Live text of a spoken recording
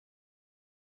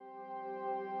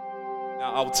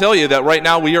Now, I'll tell you that right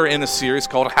now we are in a series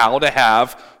called How to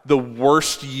Have the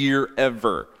Worst Year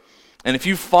Ever. And if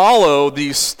you follow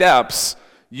these steps,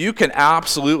 you can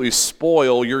absolutely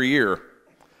spoil your year.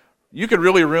 You could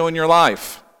really ruin your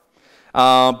life.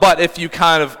 But if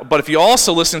you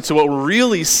also listen to what we're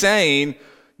really saying,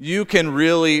 you can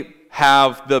really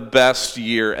have the best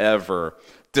year ever,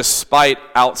 despite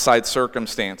outside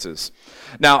circumstances.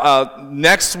 Now,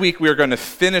 next week we are going to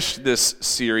finish this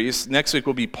series. Next week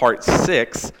will be part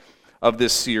 6 of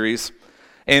this series.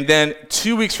 And then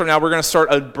 2 weeks from now, we're going to start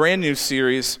a brand new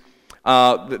series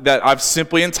that I've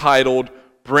simply entitled,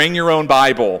 Bring Your Own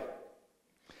Bible.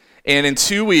 And in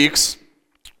 2 weeks,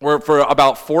 for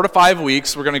about 4 to 5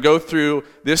 weeks, we're going to go through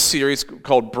this series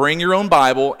called Bring Your Own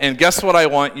Bible. And guess what I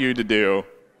want you to do?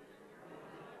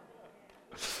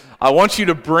 I want you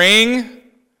to bring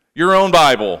your own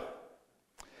Bible.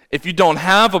 If you don't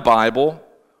have a Bible,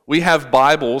 we have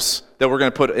Bibles that we're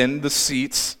going to put in the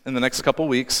seats in the next couple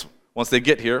weeks. Once they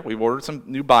get here, we've ordered some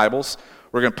new Bibles.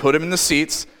 We're going to put them in the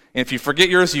seats. And if you forget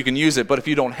yours, you can use it. But if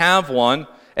you don't have one,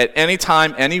 at any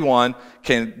time, anyone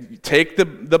can take the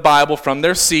Bible from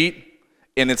their seat,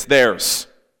 and it's theirs.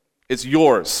 It's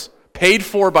yours. Paid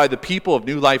for by the people of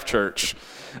New Life Church.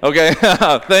 Okay?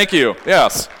 Thank you.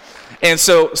 Yes. And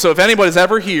so if anybody's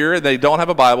ever here and they don't have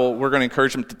a Bible, we're going to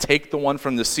encourage them to take the one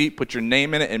from the seat, put your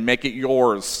name in it, and make it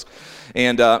yours.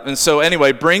 And so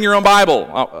anyway, bring your own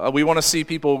Bible. We want to see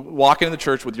people walking in the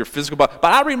church with your physical Bible.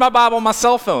 But I read my Bible on my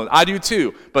cell phone. I do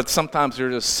too. But sometimes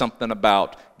there's just something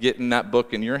about getting that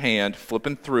book in your hand,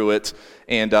 flipping through it.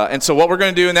 And so what we're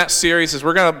going to do in that series is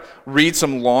we're going to read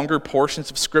some longer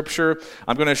portions of Scripture.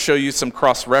 I'm going to show you some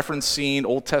cross-referencing,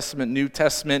 Old Testament, New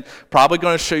Testament. Probably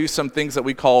going to show you some things that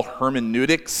we call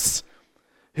hermeneutics.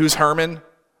 Who's Herman?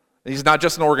 He's not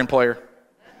just an organ player.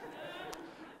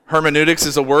 Hermeneutics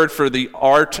is a word for the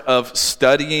art of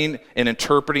studying and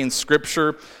interpreting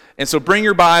Scripture. And so bring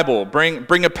your Bible,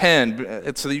 bring a pen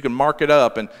so that you can mark it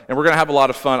up, and we're going to have a lot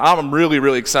of fun. I'm really,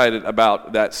 really excited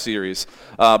about that series.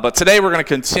 But today we're going to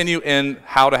continue in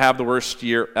How to Have the Worst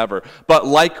Year Ever. But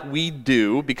like we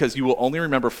do, because you will only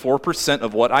remember 4%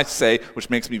 of what I say,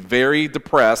 which makes me very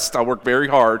depressed. I work very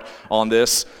hard on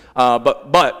this.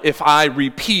 But if I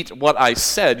repeat what I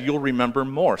said, you'll remember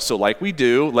more. So like we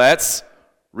do, let's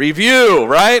review,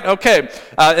 right? Okay.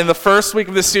 In the first week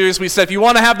of this series, we said if you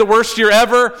want to have the worst year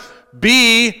ever,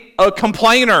 be a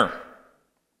complainer.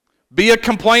 Be a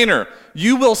complainer.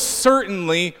 You will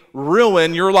certainly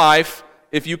ruin your life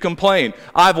if you complain.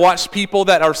 I've watched people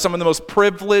that are some of the most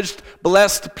privileged,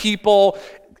 blessed people,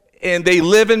 and they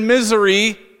live in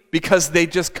misery because they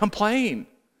just complain.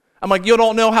 I'm like, you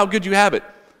don't know how good you have it.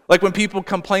 Like when people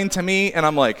complain to me, and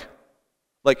I'm like,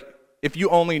 if you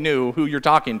only knew who you're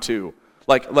talking to.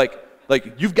 Like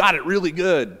you've got it really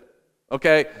good,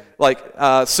 okay?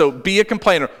 So be a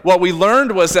complainer. What we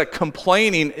learned was that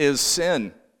complaining is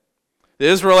sin. The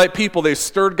Israelite people, they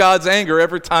stirred God's anger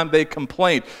every time they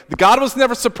complained. God was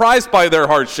never surprised by their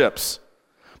hardships,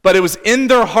 but it was in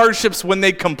their hardships when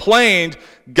they complained,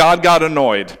 God got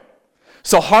annoyed.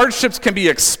 So hardships can be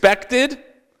expected,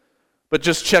 but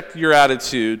just check your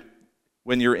attitude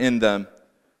when you're in them.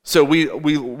 So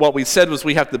what we said was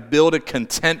we have to build a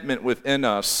contentment within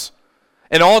us.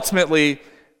 And ultimately,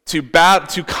 to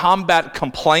combat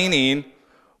complaining,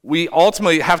 we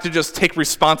ultimately have to just take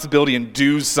responsibility and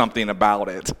do something about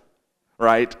it,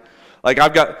 right? Like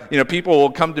I've got, people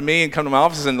will come to me and come to my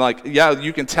office and yeah,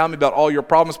 you can tell me about all your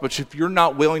problems, but if you're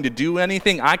not willing to do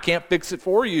anything, I can't fix it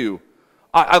for you.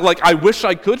 I wish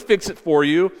I could fix it for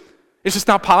you. It's just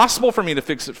not possible for me to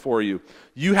fix it for you.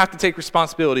 You have to take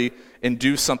responsibility and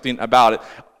do something about it.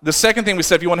 The second thing we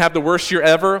said, if you want to have the worst year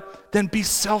ever, then be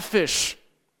selfish.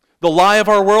 The lie of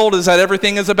our world is that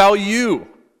everything is about you.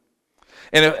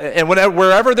 And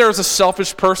wherever there's a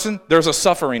selfish person, there's a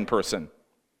suffering person.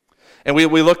 And we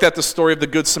looked at the story of the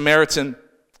Good Samaritan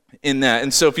in that.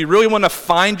 And so if you really want to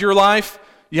find your life,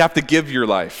 you have to give your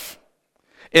life.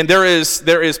 And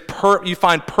you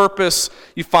find purpose,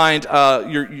 you find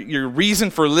your reason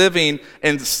for living,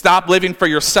 and stop living for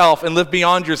yourself and live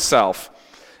beyond yourself.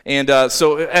 And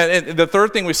and the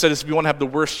third thing we said is if you want to have the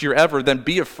worst year ever, then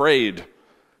be afraid.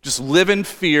 Just live in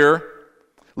fear.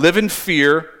 Live in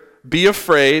fear. Be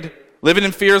afraid. Living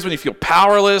in fear is when you feel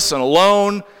powerless and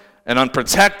alone and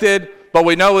unprotected. But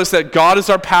we know is that God is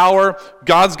our power,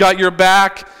 God's got your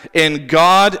back, and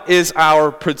God is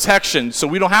our protection. So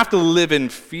we don't have to live in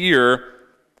fear.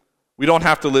 We don't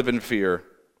have to live in fear.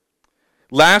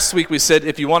 Last week we said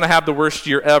if you want to have the worst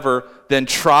year ever, then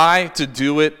try to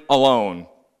do it alone.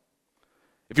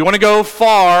 If you want to go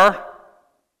far,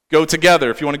 go together.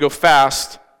 If you want to go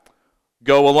fast,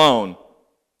 go alone.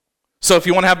 So if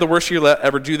you want to have the worst year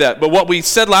ever, do that. But what we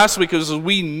said last week is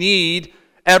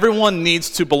everyone needs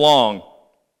to belong.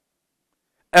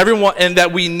 Everyone, and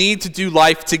that we need to do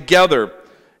life together.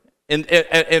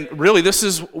 And really, this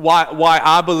is why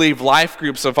I believe life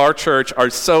groups of our church are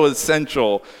so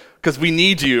essential, because we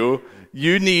need you.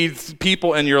 You need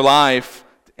people in your life,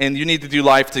 and you need to do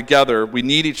life together. We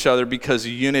need each other because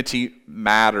unity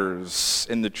matters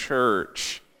in the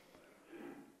church.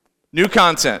 New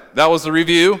content. That was the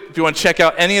review. If you want to check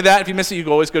out any of that, if you missed it, you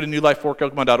can always go to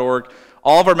newlifeforkokomo.org.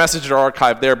 All of our messages are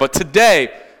archived there. But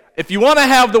today, if you want to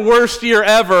have the worst year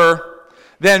ever,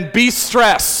 then be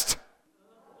stressed.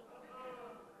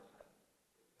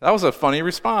 That was a funny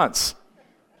response.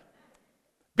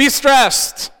 Be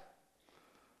stressed.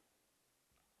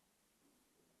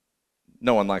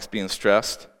 No one likes being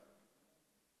stressed.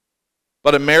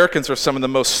 But Americans are some of the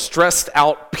most stressed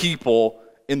out people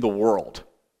in the world.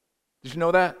 Did you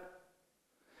know that?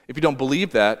 If you don't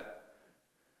believe that,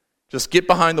 just get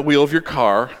behind the wheel of your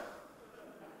car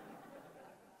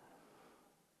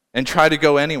and try to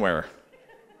go anywhere.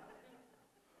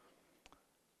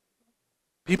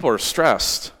 People are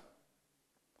stressed.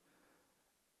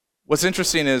 What's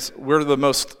interesting is we're the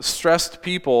most stressed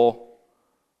people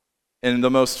in the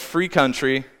most free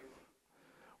country.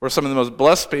 We're some of the most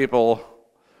blessed people,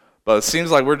 but it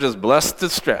seems like we're just blessed to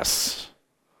stress.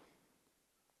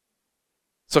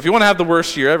 So if you want to have the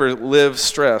worst year ever, live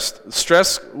stressed.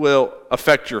 Stress will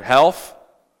affect your health.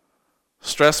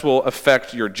 Stress will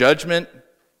affect your judgment.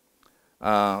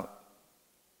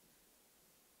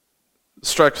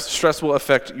 Stress will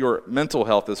affect your mental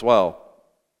health as well.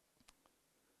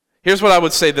 Here's what I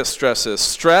would say that stress is.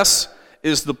 Stress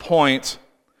is the point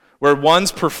where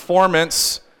one's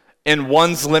performance and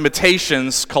one's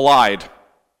limitations collide.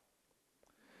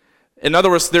 In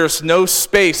other words, there's no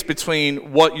space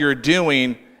between what you're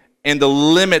doing and the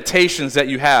limitations that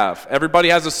you have. Everybody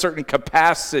has a certain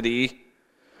capacity,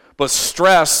 but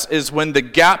stress is when the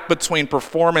gap between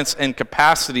performance and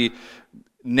capacity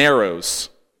narrows.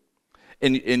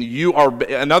 And you are,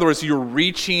 in other words, you're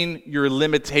reaching your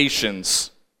limitations.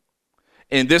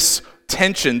 And this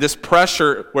tension, this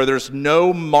pressure, where there's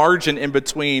no margin in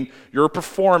between your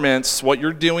performance, what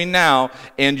you're doing now,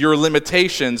 and your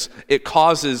limitations, it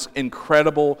causes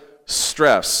incredible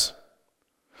stress.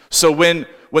 So when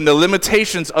the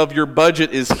limitations of your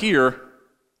budget is here,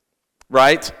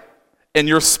 right, and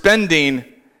your spending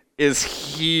is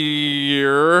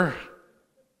here,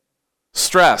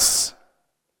 stress.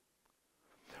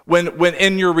 When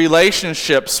in your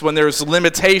relationships, when there's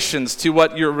limitations to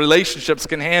what your relationships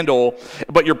can handle,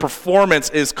 but your performance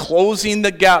is closing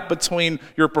the gap between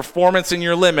your performance and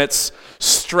your limits,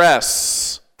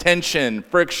 stress, tension,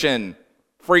 friction,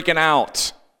 freaking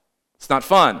out. It's not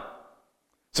fun.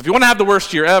 So if you want to have the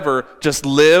worst year ever, just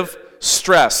live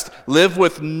stressed. Live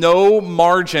with no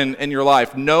margin in your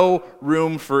life, no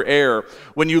room for error.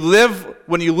 When you live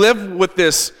with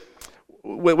this,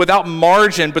 without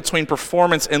margin between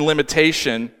performance and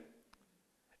limitation,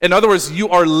 in other words, you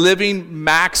are living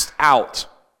maxed out.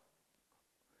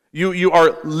 You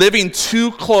are living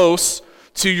too close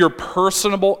to your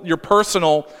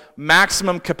personal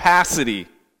maximum capacity.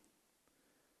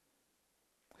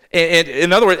 And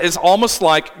in other words, it's almost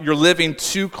like you're living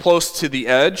too close to the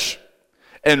edge,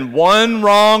 and one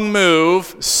wrong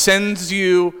move sends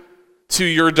you to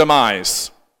your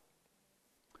demise.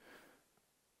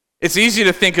 It's easy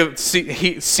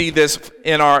to see this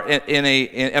in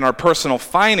our personal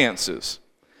finances.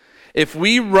 If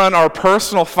we run our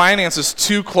personal finances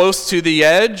too close to the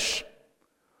edge,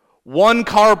 one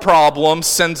car problem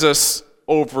sends us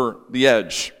over the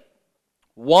edge.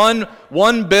 One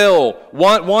bill,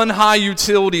 one high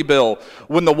utility bill.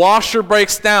 When the washer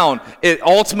breaks down, it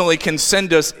ultimately can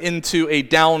send us into a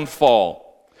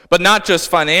downfall. But not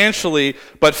just financially,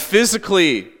 but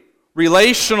physically,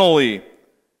 relationally,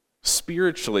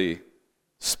 spiritually.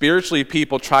 Spiritually,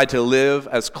 people try to live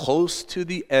as close to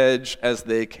the edge as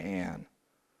they can.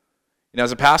 You know,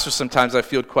 as a pastor, sometimes I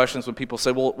field questions when people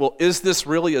say, well, is this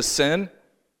really a sin?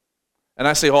 And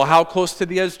I say, well, how close to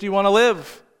the edge do you want to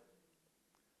live?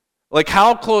 Like,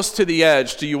 how close to the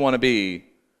edge do you want to be?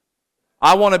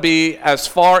 I want to be as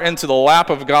far into the lap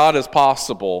of God as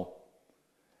possible.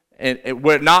 And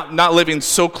we're not living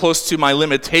so close to my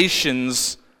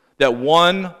limitations that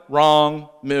one wrong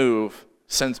move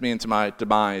sends me into my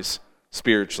demise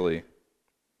spiritually.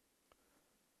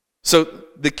 So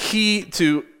the key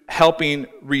to helping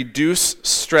reduce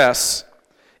stress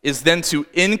is then to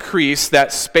increase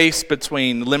that space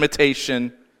between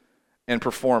limitation and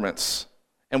performance.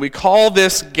 And we call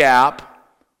this gap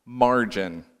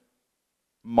margin.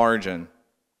 Margin.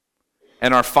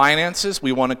 In our finances,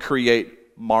 we want to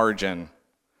create margin.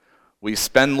 We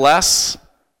spend less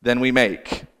than we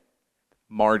make.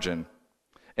 Margin.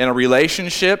 In our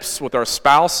relationships with our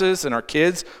spouses and our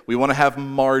kids, we want to have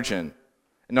margin.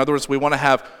 In other words, we want to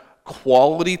have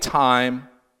quality time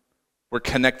where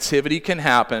connectivity can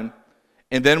happen,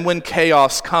 and then when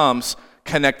chaos comes,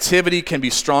 connectivity can be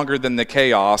stronger than the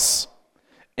chaos,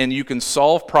 and you can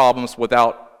solve problems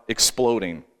without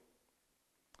exploding.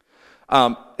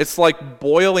 It's like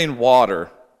boiling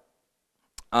water.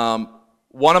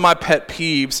 One of my pet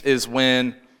peeves is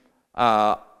when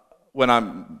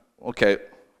I'm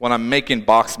making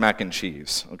boxed mac and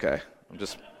cheese. Okay,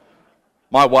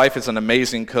 my wife is an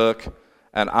amazing cook,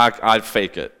 and I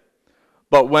fake it.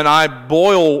 But when I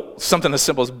boil something as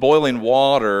simple as boiling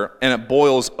water and it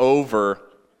boils over,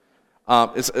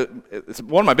 it's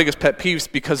one of my biggest pet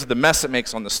peeves because of the mess it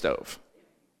makes on the stove.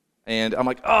 And I'm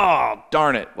like, oh,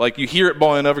 darn it. Like, you hear it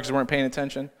boiling over because you weren't paying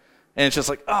attention. And it's just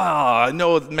like, I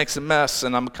know it makes a mess.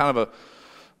 And I'm not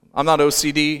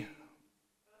OCD.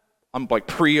 I'm like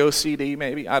pre-OCD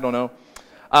maybe. I don't know.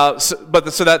 So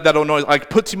that annoys. I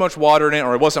put too much water in it,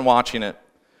 or I wasn't watching it.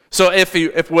 So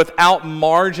if without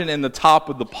margin in the top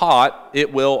of the pot,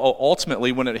 it will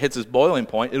ultimately, when it hits its boiling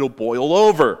point, it'll boil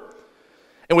over.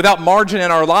 And without margin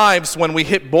in our lives, when we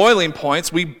hit boiling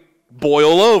points, we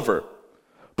boil over.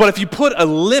 But if you put a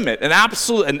limit, an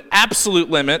absolute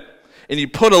limit, and you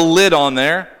put a lid on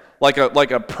there, like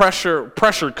a pressure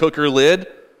cooker lid,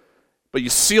 but you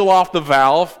seal off the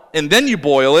valve, and then you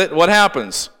boil it, what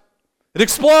happens? It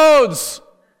explodes.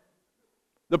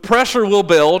 The pressure will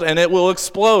build, and it will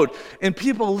explode. And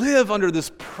people live under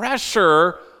this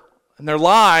pressure in their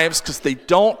lives because they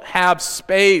don't have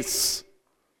space.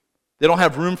 They don't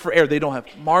have room for air. They don't have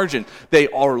margin. They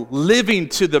are living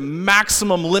to the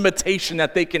maximum limitation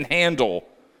that they can handle.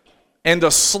 And the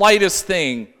slightest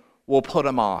thing will put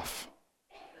them off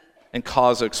and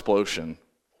cause explosion.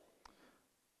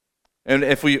 And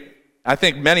I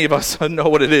think many of us know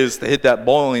what it is to hit that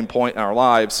boiling point in our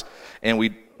lives, and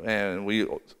we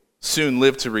soon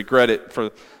live to regret it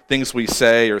for things we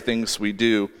say or things we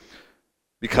do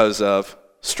because of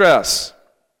stress.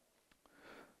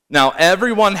 Now,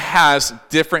 everyone has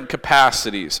different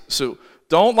capacities, so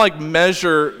don't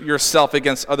measure yourself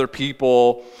against other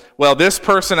people. Well, this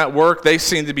person at work, they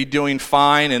seem to be doing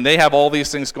fine, and they have all these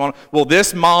things going on. Well,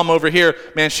 this mom over here,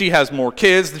 man, she has more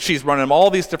kids, she's running them all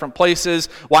these different places.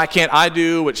 Why can't I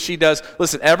do what she does?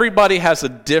 Listen, everybody has a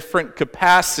different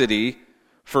capacity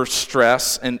for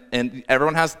stress, and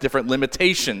everyone has different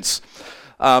limitations.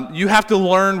 You have to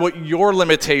learn what your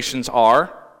limitations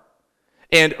are.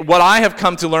 And what I have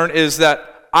come to learn is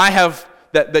that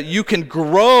that you can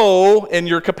grow in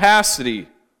your capacity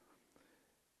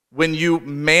when you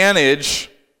manage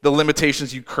the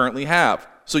limitations you currently have.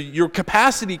 So your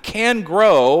capacity can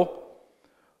grow,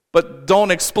 but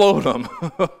don't explode them.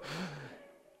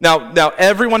 Now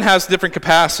everyone has different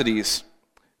capacities.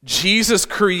 Jesus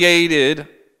created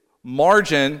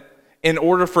margin in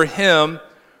order for him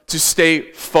to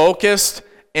stay focused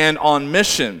and on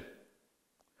mission.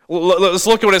 Let's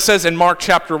look at what it says in Mark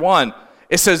chapter 1.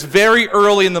 It says, very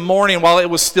early in the morning while it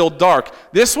was still dark.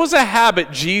 This was a habit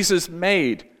Jesus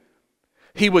made.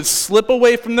 He would slip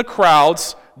away from the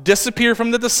crowds, disappear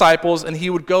from the disciples, and he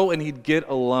would go and he'd get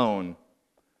alone.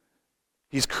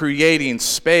 He's creating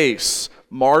space,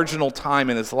 marginal time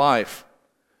in his life.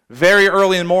 Very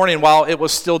early in the morning while it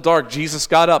was still dark, Jesus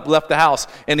got up, left the house,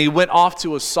 and he went off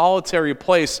to a solitary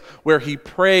place where he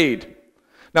prayed.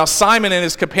 Now Simon and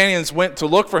his companions went to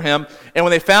look for him, and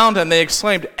when they found him, they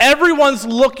exclaimed, "Everyone's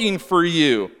looking for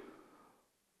you."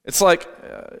 It's like,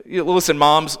 listen,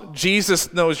 moms,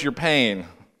 Jesus knows your pain.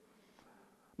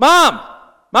 Mom,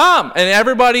 and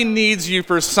everybody needs you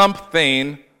for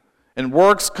something, and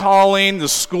work's calling, the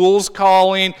school's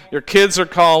calling, your kids are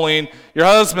calling, your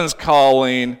husband's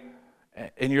calling,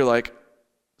 and you're like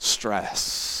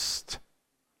stressed.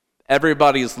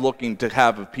 Everybody's looking to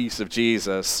have a piece of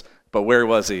Jesus. But where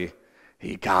was he?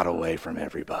 He got away from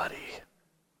everybody.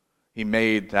 He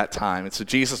made that time. And so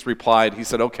Jesus replied, he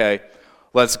said, okay,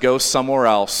 let's go somewhere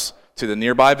else to the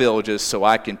nearby villages so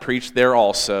I can preach there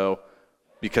also,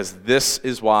 because this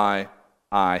is why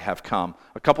I have come.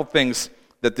 A couple things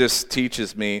that this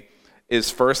teaches me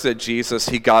is first that Jesus,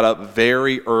 he got up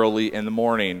very early in the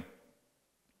morning.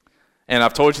 And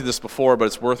I've told you this before, but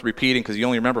it's worth repeating because you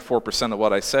only remember 4% of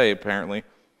what I say, apparently.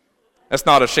 That's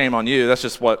not a shame on you. That's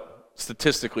just what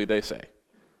statistically they say.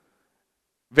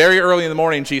 Very early in the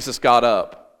morning, Jesus got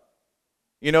up.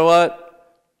 You know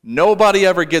what? Nobody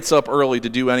ever gets up early to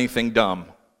do anything dumb.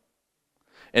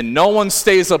 And no one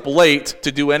stays up late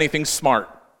to do anything smart.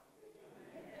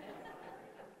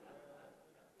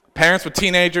 Parents with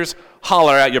teenagers,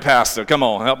 holler at your pastor. Come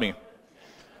on, help me.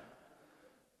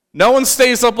 No one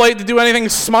stays up late to do anything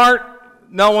smart.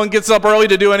 No one gets up early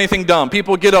to do anything dumb.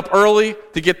 People get up early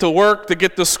to get to work, to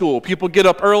get to school. People get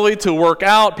up early to work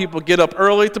out. People get up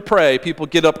early to pray. People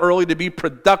get up early to be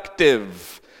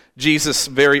productive. Jesus,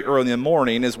 very early in the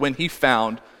morning, is when he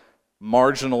found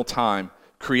marginal time,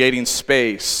 creating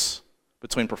space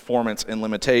between performance and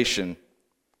limitation.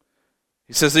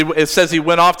 It says he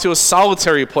went off to a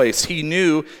solitary place. He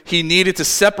knew he needed to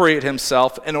separate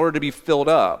himself in order to be filled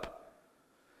up.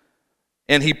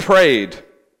 And he prayed.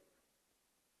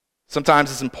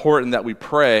 Sometimes it's important that we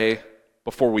pray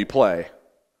before we play.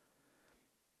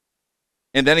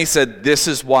 And then he said, this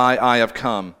is why I have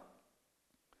come.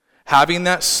 Having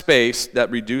that space that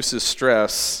reduces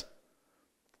stress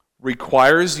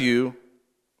requires you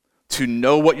to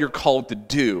know what you're called to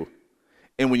do.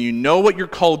 And when you know what you're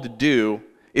called to do,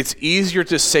 it's easier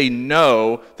to say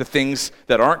no to things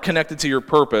that aren't connected to your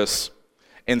purpose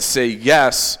and say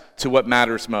yes to what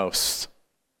matters most.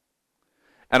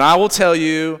 And I will tell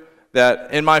you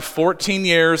that in my 14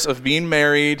 years of being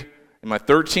married, in my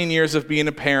 13 years of being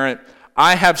a parent,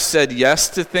 I have said yes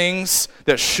to things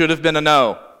that should have been a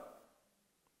no.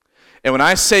 And when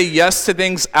I say yes to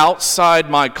things outside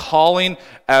my calling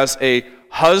as a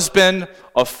husband,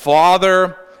 a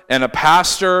father, and a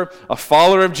pastor, a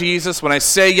follower of Jesus, when I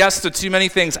say yes to too many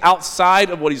things outside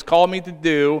of what he's called me to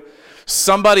do,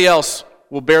 somebody else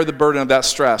will bear the burden of that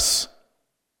stress.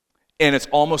 And it's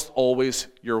almost always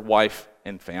your wife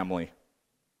and family.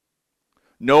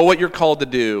 Know what you're called to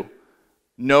do,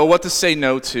 know what to say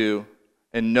no to,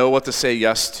 and know what to say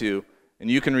yes to, and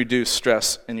you can reduce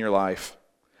stress in your life.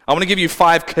 I want to give you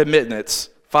 5 commitments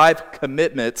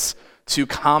to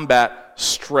combat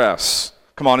stress.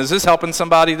 Come on, is this helping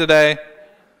somebody today?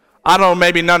 I don't know,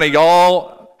 maybe none of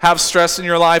y'all have stress in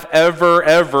your life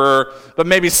ever, but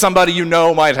maybe somebody you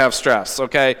know might have stress,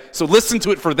 okay? So listen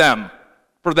to it for them.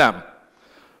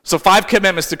 So 5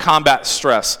 commitments to combat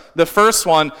stress. The first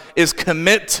one is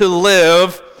commit to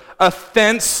live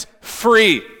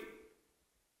offense-free.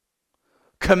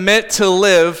 Commit to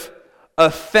live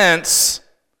offense-free.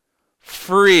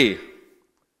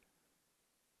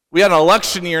 We had an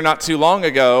election year not too long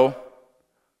ago.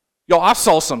 Y'all, I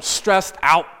saw some stressed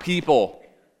out people.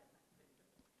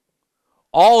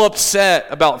 All upset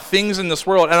about things in this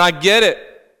world, and I get it.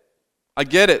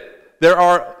 There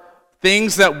are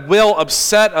things that will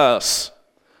upset us.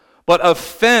 But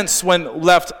offense, when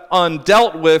left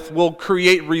undealt with, will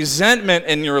create resentment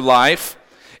in your life.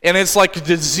 And it's like a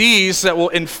disease that will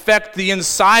infect the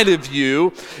inside of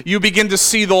you. You begin to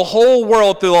see the whole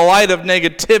world through the light of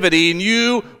negativity, and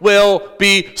you will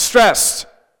be stressed.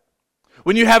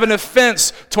 When you have an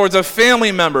offense towards a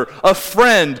family member, a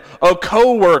friend, a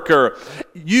coworker,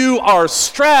 you are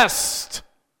stressed.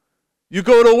 You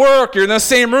go to work, you're in the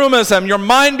same room as them, your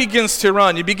mind begins to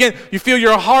run. You feel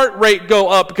your heart rate go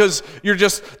up because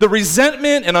the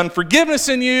resentment and unforgiveness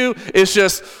in you is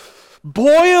just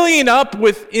boiling up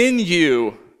within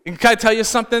you. And can I tell you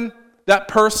something? That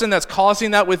person that's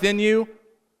causing that within you,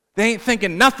 they ain't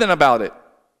thinking nothing about it.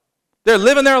 They're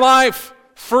living their life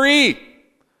free,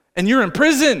 and you're in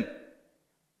prison.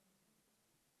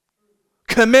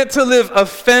 Commit to live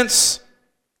offense-free.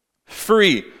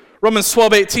 Romans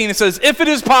 12:18, it says, if it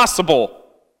is possible,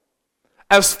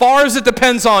 as far as it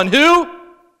depends on who?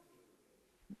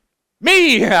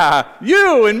 Me,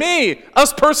 you and me,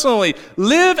 us personally,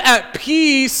 live at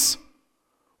peace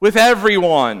with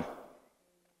everyone.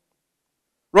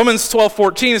 Romans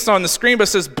 12:14, it's not on the screen, but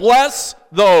it says, bless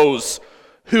those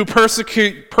who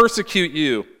persecute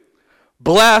you.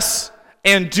 Bless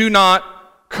and do not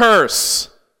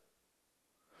curse.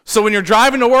 So when you're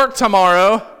driving to work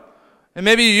tomorrow, and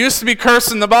maybe you used to be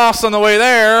cursing the boss on the way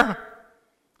there,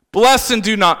 bless and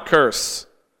do not curse.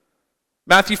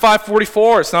 Matthew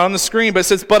 5:44, it's not on the screen, but it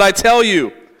says, but I tell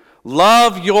you,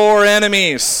 love your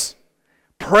enemies.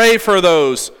 Pray for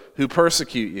those who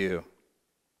persecute you.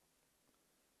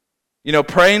 You know,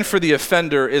 praying for the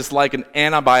offender is like an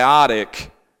antibiotic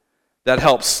that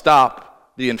helps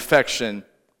stop the infection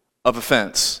of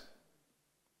offense.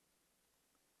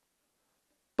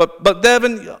 But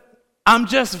Devin, I'm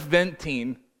just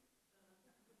venting.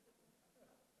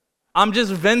 I'm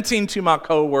just venting to my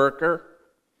coworker.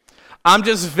 I'm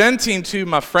just venting to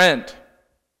my friend.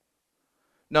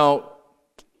 No,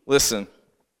 listen.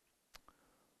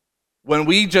 When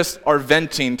we just are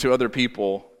venting to other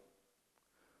people,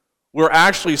 we're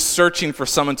actually searching for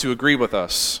someone to agree with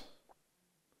us.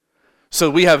 So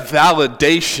we have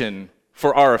validation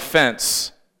for our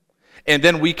offense, and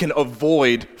then we can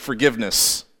avoid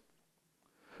forgiveness.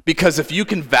 Because if you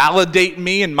can validate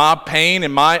me in my pain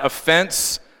and my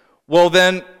offense, well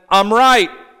then I'm right.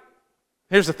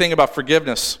 Here's the thing about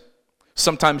forgiveness.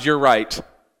 Sometimes you're right,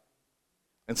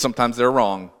 and sometimes they're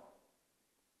wrong.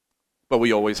 But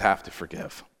we always have to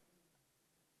forgive.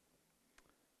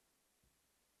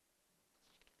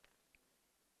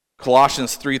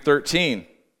 Colossians 3:13.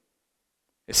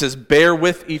 It says, "Bear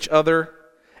with each other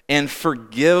and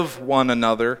forgive one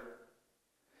another.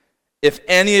 If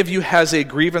any of you has a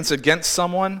grievance against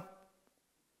someone,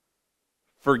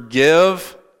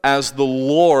 forgive as the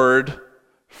Lord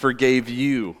forgave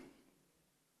you."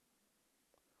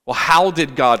 Well, how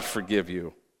did God forgive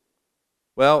you?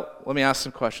 Well, let me ask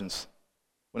some questions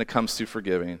when it comes to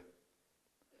forgiving.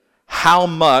 How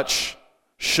much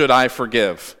should I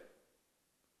forgive?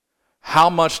 How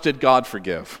much did God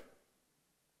forgive?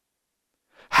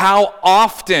 How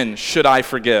often should I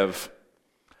forgive?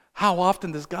 How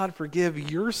often does God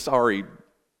forgive your sorry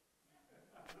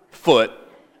foot?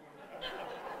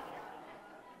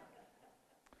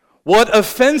 What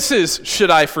offenses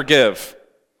should I forgive?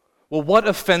 Well, what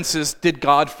offenses did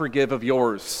God forgive of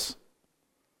yours?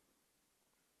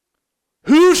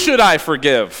 Who should I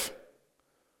forgive?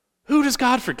 Who does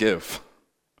God forgive?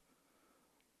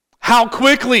 How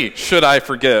quickly should I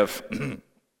forgive?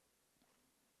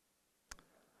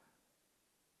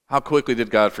 How quickly did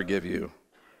God forgive you?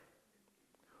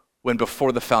 When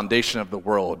before the foundation of the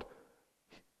world,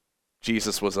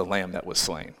 Jesus was a lamb that was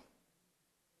slain.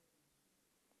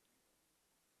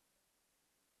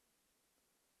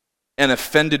 An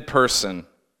offended person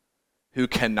who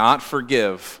cannot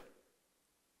forgive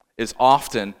is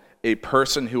often a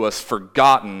person who has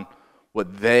forgotten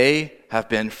what they have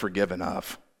been forgiven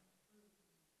of.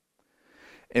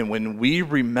 And when we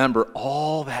remember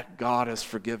all that God has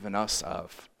forgiven us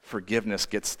of, forgiveness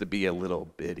gets to be a little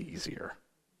bit easier.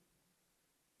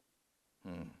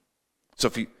 So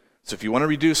if you want to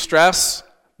reduce stress,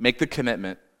 make the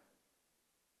commitment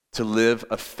to live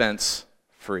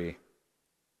offense-free.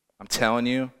 I'm telling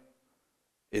you,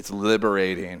 it's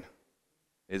liberating.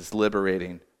 It's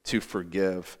liberating to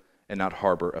forgive and not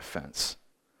harbor offense.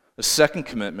 The second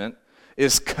commitment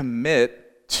is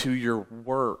commit to your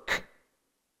work.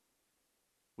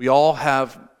 We all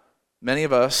have, many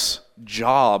of us,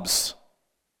 jobs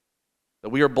that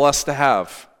we are blessed to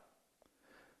have.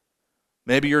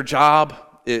 Maybe your job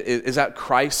is at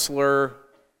Chrysler,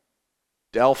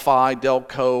 Delphi,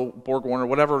 Delco, Borg Warner,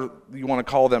 whatever you want to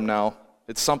call them now.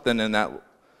 It's something in that.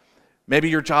 Maybe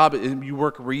your job, you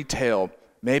work retail.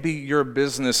 Maybe you're a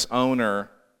business owner.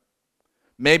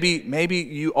 Maybe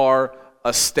you are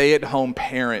a stay-at-home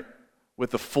parent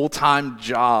with a full-time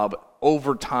job,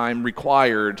 overtime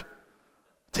required,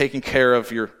 taking care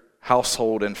of your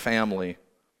household and family.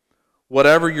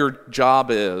 Whatever your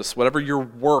job is, whatever your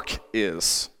work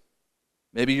is,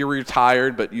 maybe you're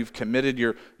retired, but you've committed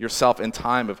yourself in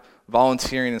time of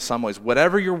volunteering in some ways.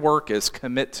 Whatever your work is,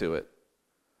 commit to it.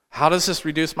 How does this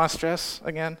reduce my stress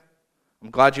again? I'm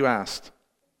glad you asked.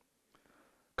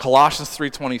 Colossians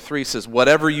 3:23 says,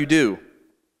 "Whatever you do,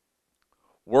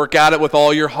 work at it with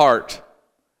all your heart,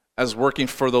 as working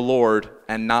for the Lord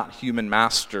and not human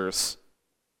masters."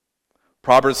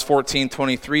 Proverbs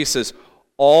 14:23 says,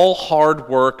 "All hard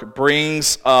work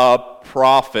brings a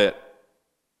profit."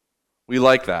 We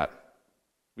like that.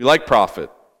 We like profit.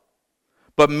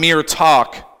 But mere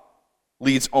talk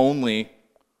leads only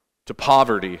to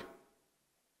poverty.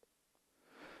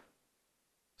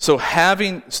 So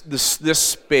having this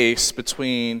space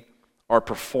between our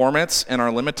performance and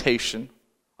our limitation,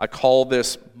 I call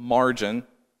this margin,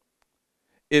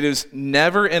 it is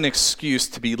never an excuse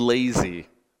to be lazy.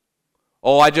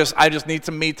 Oh, I just need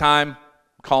some me time.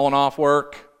 I'm calling off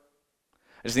work.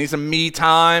 I just need some me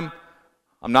time.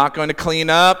 I'm not going to clean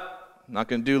up. I'm not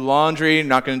going to do laundry. I'm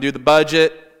not going to do the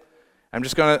budget. I'm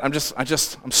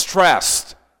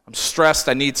stressed. I'm stressed.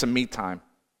 I need some me time.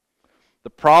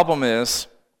 The problem is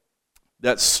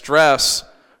that stress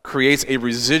creates a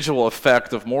residual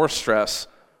effect of more stress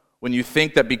when you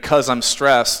think that because I'm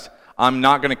stressed, I'm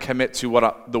not going to commit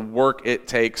to the work it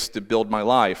takes to build my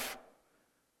life.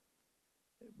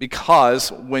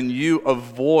 Because when you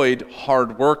avoid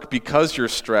hard work because you're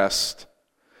stressed,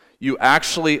 you're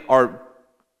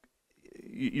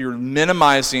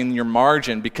minimizing your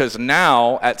margin, because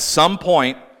now at some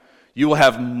point you will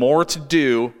have more to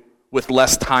do with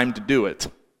less time to do it.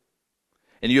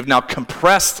 And you have now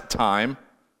compressed time.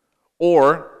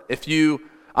 Or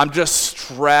I'm just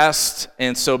stressed,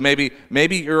 and so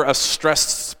maybe you're a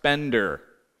stressed spender.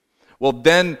 Well,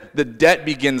 then the debt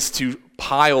begins to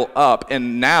pile up,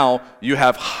 and now you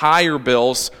have higher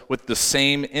bills with the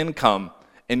same income.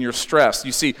 and your stress.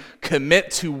 You see, commit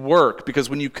to work, because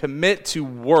when you commit to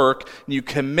work, and you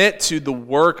commit to the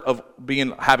work of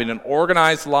having an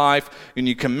organized life, and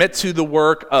you commit to the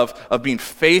work of being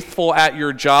faithful at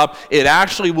your job, it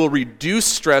actually will reduce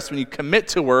stress when you commit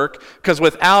to work, because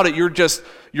without it,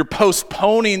 you're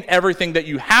postponing everything that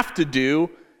you have to do.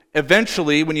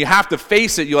 Eventually, when you have to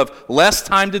face it, you'll have less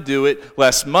time to do it,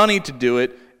 less money to do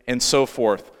it, and so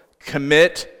forth.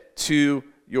 Commit to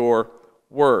your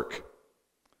work.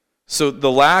 So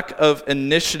the lack of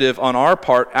initiative on our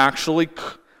part actually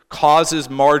causes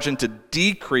margin to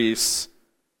decrease,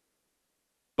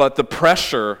 but the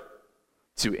pressure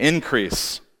to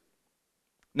increase.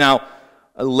 Now,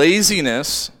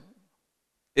 laziness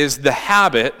is the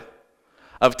habit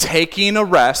of taking a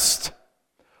rest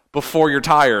before you're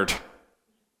tired.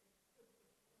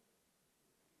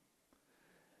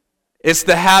 It's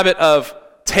the habit of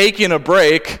taking a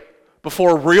break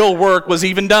before real work was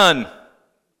even done.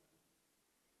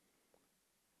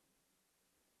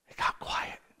 It got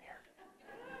quiet in here.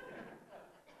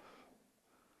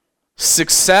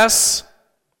 Success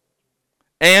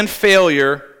and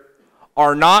failure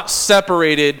are not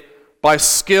separated by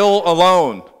skill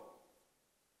alone,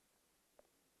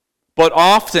 but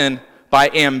often by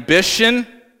ambition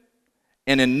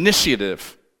and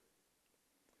initiative.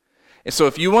 And so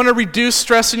if you want to reduce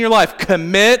stress in your life,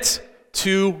 commit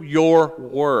to your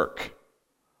work.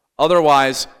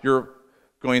 Otherwise, you're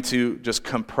going to just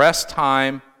compress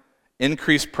time,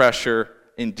 increase pressure,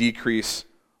 and decrease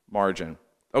margin.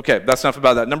 Okay, that's enough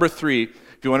about that. Number 3,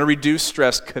 if you want to reduce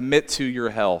stress, commit to your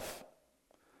health.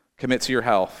 Commit to your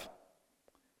health.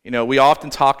 You know, we often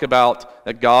talk about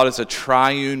that God is a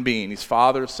triune being. He's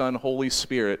Father, Son, Holy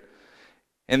Spirit,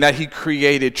 and that He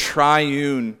created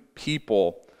triune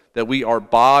people, that we are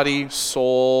body,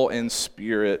 soul, and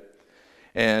spirit.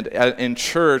 And in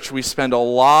church, we spend a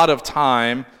lot of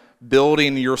time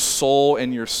building your soul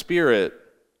and your spirit.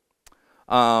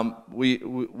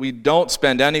 We don't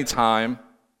spend any time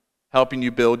helping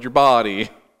you build your body,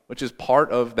 which is part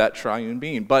of that triune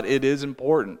being, but it is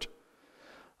important.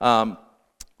 1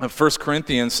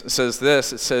 Corinthians says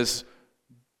this, it says,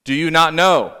 do you not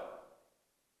know?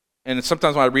 And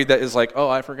sometimes when I read that, it's like, oh,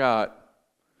 I forgot.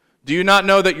 Do you not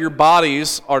know that your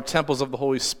bodies are temples of the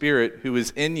Holy Spirit who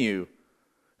is in you,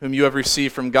 whom you have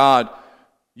received from God?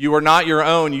 You are not your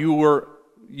own. You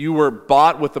were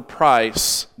bought with a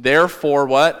price. Therefore,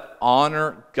 what?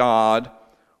 Honor God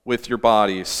with your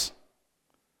bodies.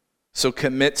 So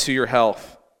commit to your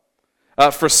health.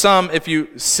 For some, if you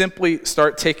simply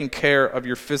start taking care of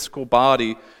your physical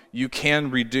body, you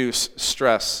can reduce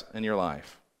stress in your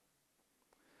life.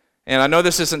 And I know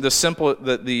this isn't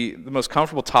the most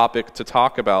comfortable topic to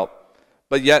talk about,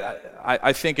 but yet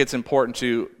I think it's important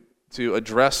to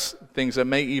address things that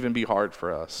may even be hard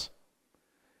for us.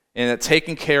 And that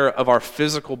taking care of our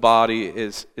physical body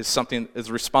is a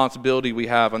responsibility we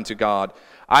have unto God.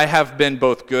 I have been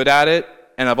both good at it,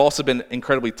 and I've also been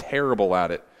incredibly terrible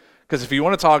at it. Because if you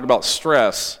want to talk about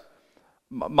stress,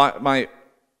 my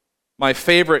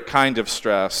favorite kind of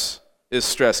stress is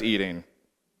stress eating.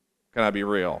 Can I be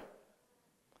real?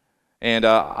 And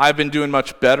I've been doing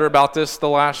much better about this the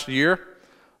last year,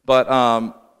 but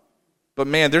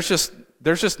man, there's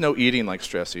just no eating like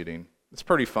stress eating. It's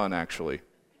pretty fun, actually.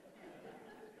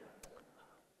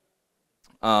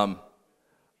 I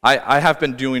have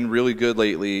been doing really good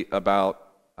lately about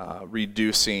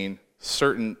reducing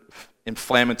certain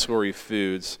inflammatory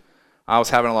foods. I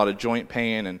was having a lot of joint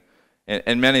pain,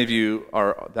 and many of you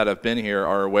that have been here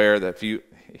are aware that if you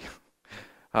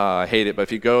I hate it, but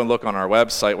if you go and look on our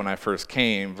website when I first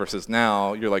came versus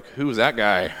now, you're like, who's that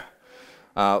guy?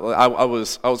 I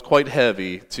was quite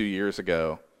heavy 2 years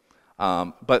ago,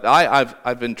 but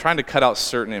I've been trying to cut out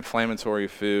certain inflammatory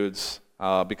foods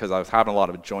because I was having a lot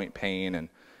of joint pain and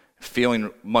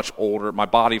feeling much older. My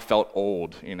body felt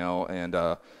old, and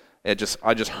I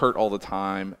just hurt all the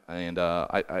time, and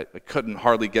I couldn't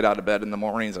hardly get out of bed in the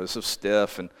mornings. I was so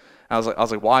stiff, and I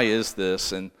was like, why is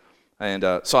this? And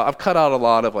so I've cut out a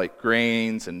lot of like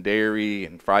grains and dairy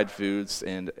and fried foods,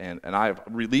 and I've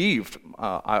relieved.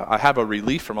 I have a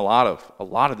relief from a lot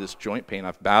of this joint pain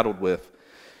I've battled with,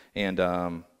 and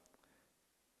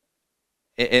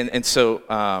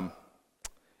so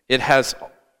it has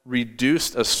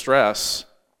reduced a stress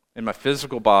in my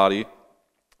physical body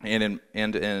and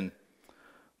in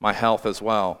my health as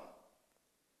well.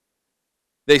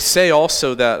 They say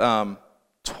also that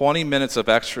 20 minutes of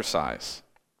exercise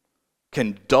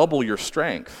can double your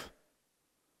strength.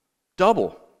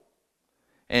 Double.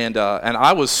 And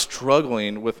I was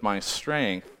struggling with my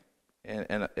strength in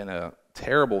a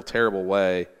terrible, terrible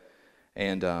way.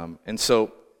 And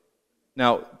so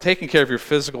Now, taking care of your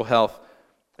physical health,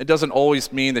 it doesn't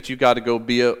always mean that you got to go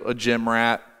be a gym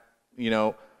rat,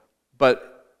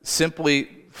 but simply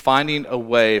finding a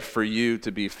way for you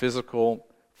to be physical,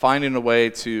 finding a way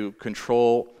to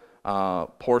control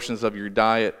portions of your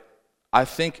diet, I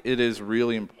think it is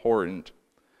really important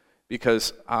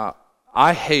because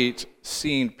I hate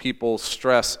seeing people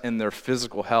stress in their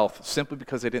physical health simply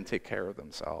because they didn't take care of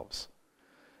themselves.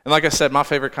 And like I said, my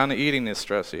favorite kind of eating is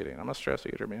stress eating. I'm a stress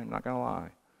eater, man, I'm not going to lie.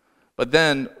 But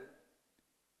then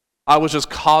I was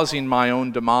just causing my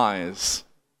own demise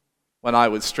when I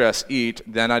would stress eat.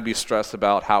 Then I'd be stressed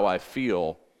about how I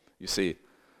feel, you see.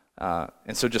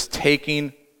 And so just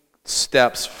taking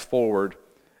steps forward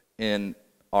in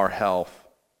our health,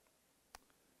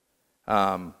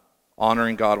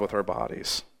 honoring God with our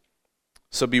bodies.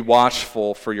 So be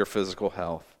watchful for your physical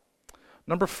health.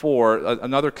 Number 4,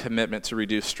 another commitment to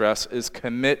reduce stress is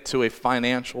commit to a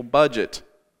financial budget.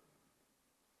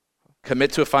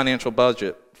 Commit to a financial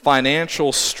budget.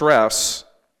 Financial stress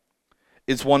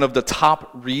is one of the top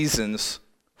reasons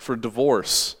for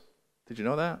divorce. Did you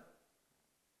know that?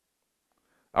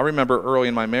 I remember early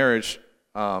in my marriage,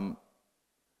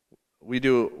 we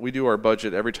do our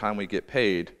budget every time we get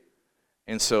paid.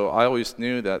 And so I always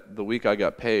knew that the week I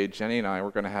got paid, Jenny and I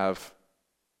were going to have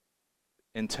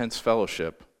intense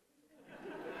fellowship.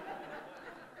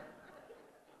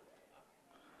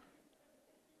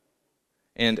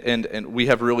 And we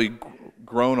have really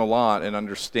grown a lot in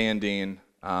understanding,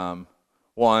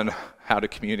 one, how to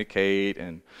communicate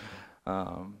and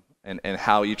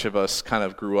how each of us kind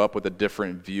of grew up with a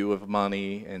different view of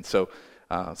money. And so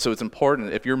it's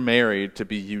important, if you're married, to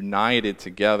be united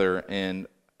together in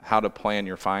how to plan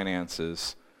your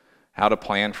finances, how to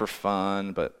plan for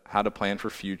fun, but how to plan for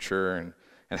future,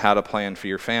 and how to plan for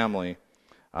your family.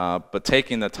 But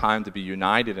taking the time to be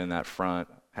united in that front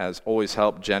has always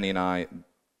helped Jenny and I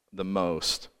the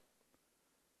most.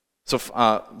 So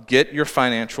get your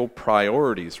financial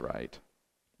priorities right.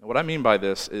 And what I mean by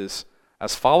this is,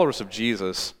 as followers of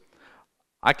Jesus,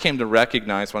 I came to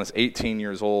recognize when I was 18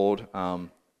 years old,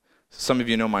 some of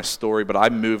you know my story, but I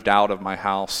moved out of my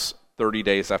house 30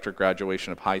 days after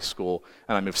graduation of high school,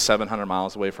 and I moved 700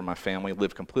 miles away from my family,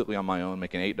 lived completely on my own,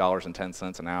 making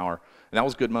 $8.10 an hour, and that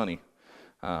was good money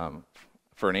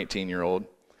for an 18-year-old.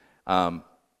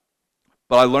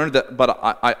 But I learned that, but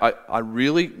I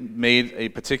really made a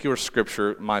particular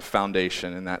scripture my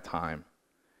foundation in that time,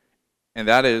 and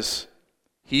that is,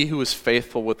 he who is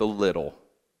faithful with a little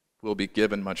will be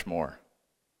given much more.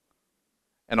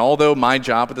 And although my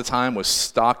job at the time was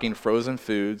stocking frozen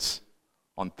foods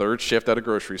on third shift at a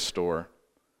grocery store,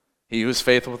 he who is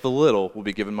faithful with a little will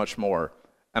be given much more.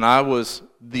 And I was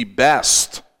the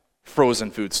best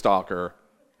frozen food stocker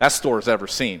that store's ever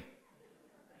seen.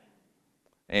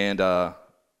 And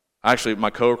actually, my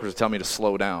coworkers would tell me to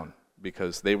slow down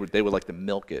because they would like to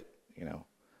milk it. I'm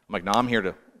like, no, I'm here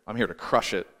to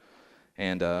crush it.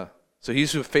 And so he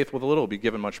who is faithful with a little will be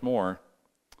given much more.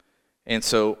 And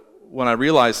so when I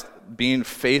realized being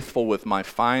faithful with my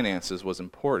finances was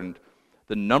important,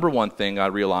 the number one thing I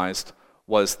realized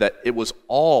was that it was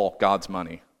all God's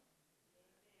money.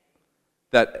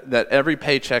 That every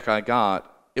paycheck I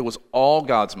got, it was all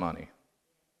God's money.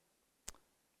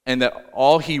 And that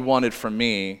all he wanted from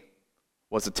me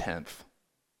was a tenth.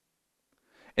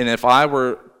 And if I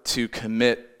were to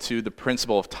commit to the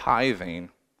principle of tithing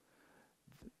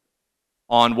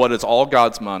on what is all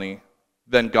God's money,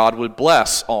 then God would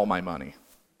bless all my money.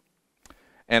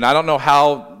 And I don't know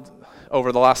how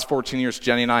over the last 14 years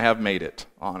Jenny and I have made it,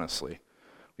 honestly.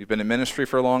 We've been in ministry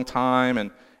for a long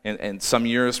time, and some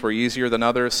years were easier than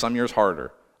others, some years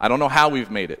harder. I don't know how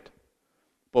we've made it.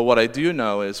 But what I do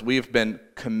know is we've been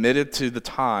committed to the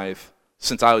tithe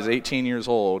since I was 18 years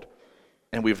old,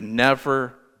 and we've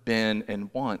never been in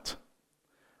want.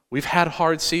 We've had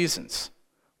hard seasons.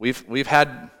 We've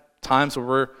had times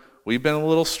where we've been a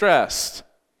little stressed,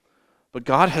 but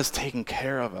God has taken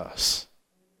care of us,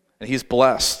 and he's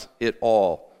blessed it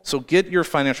all. So get your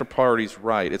financial priorities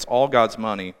right. It's all God's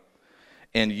money,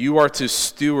 and you are to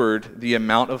steward the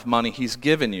amount of money he's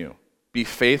given you. Be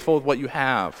faithful with what you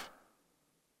have,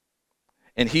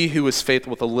 and he who is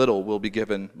faithful with a little will be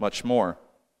given much more.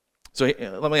 So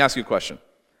let me ask you a question.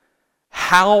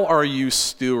 How are you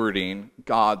stewarding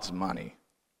God's money?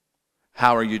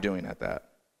 How are you doing at that?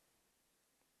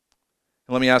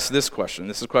 And let me ask this question.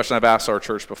 This is a question I've asked our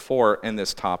church before in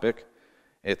this topic.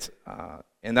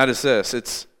 And that is this.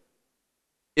 It's,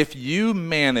 if you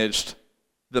managed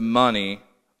the money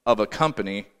of a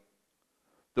company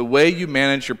the way you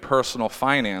manage your personal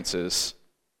finances,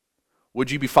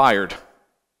 would you be fired?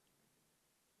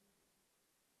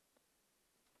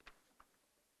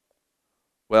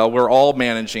 Well, we're all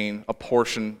managing a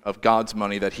portion of God's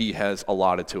money that He has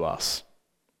allotted to us.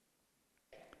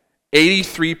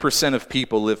 83% of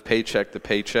people live paycheck to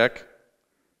paycheck.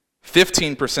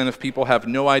 15% of people have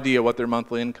no idea what their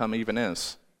monthly income even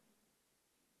is.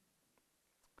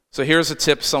 So here's a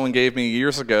tip someone gave me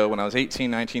years ago when I was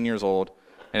 18, 19 years old,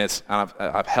 and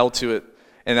I've held to it,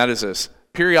 and that is this.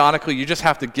 Periodically, you just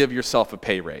have to give yourself a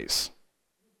pay raise.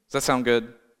 Does that sound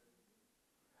good?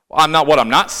 Well, what I'm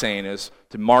not saying is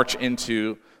to march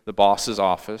into the boss's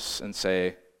office and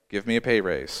say, give me a pay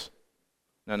raise.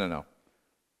 No.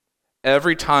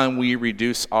 Every time we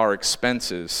reduce our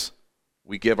expenses,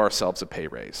 we give ourselves a pay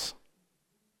raise.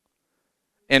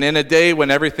 And in a day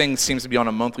when everything seems to be on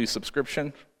a monthly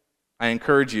subscription, I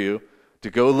encourage you to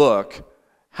go look,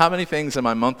 how many things am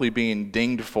I monthly being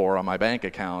dinged for on my bank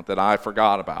account that I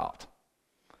forgot about?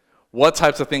 What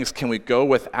types of things can we go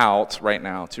without right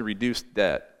now to reduce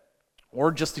debt or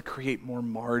just to create more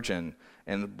margin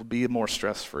and be more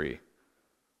stress-free?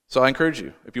 So I encourage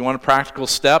you, if you want a practical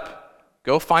step,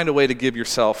 go find a way to give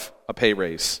yourself a pay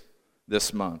raise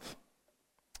this month.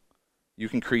 You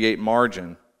can create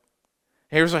margin.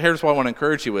 Here's what I want to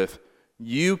encourage you with.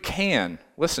 You can,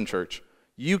 listen church,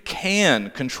 you can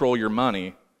control your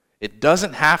money. It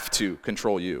doesn't have to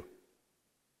control you.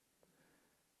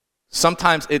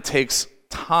 Sometimes it takes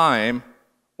time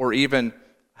or even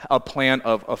a plan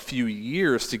of a few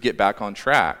years to get back on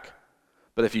track.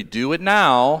 But if you do it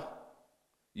now,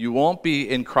 you won't be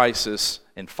in crisis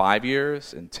in 5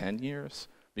 years, in 10 years,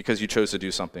 because you chose to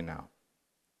do something now.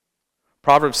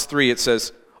 Proverbs 3, it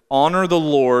says, honor the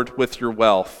Lord with your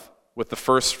wealth, with the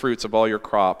first fruits of all your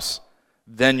crops.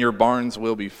 Then your barns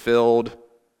will be filled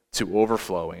to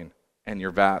overflowing, and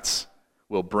your vats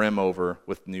will brim over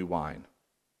with new wine.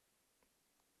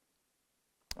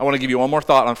 I want to give you one more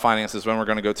thought on finances, when we're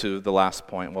going to go to the last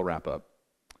point, and we'll wrap up.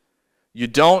 You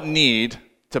don't need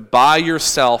to buy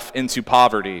yourself into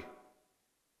poverty,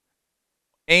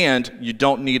 and you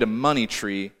don't need a money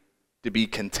tree to be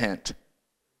content.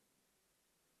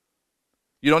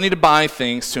 You don't need to buy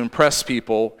things to impress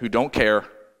people who don't care,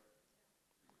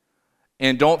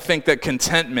 and don't think that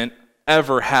contentment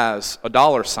ever has a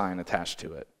dollar sign attached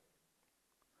to it.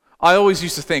 I always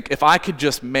used to think, if I could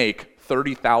just make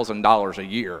 $30,000 a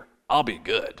year, I'll be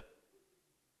good.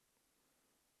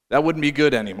 That wouldn't be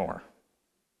good anymore.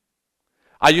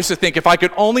 I used to think, if I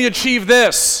could only achieve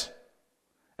this,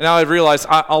 and now I've realized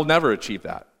I'll never achieve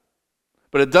that.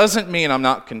 But it doesn't mean I'm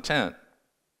not content,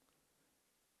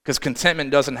 because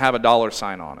contentment doesn't have a dollar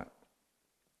sign on it.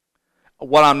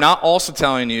 What I'm not also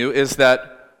telling you is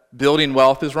that building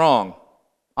wealth is wrong.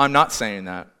 I'm not saying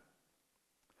that.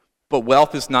 But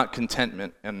wealth is not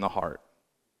contentment in the heart.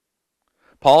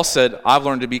 Paul said, I've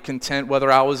learned to be content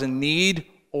whether I was in need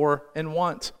or in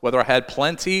want, whether I had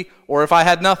plenty or if I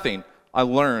had nothing. I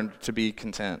learned to be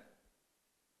content.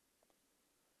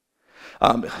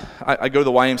 I go to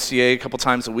the YMCA a couple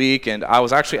times a week, and I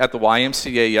was actually at the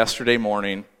YMCA yesterday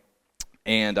morning,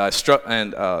 and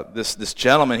this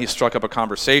gentleman, he struck up a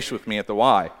conversation with me at the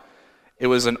Y. It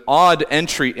was an odd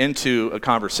entry into a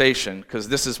conversation, because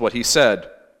this is what he said.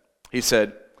 He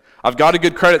said, I've got a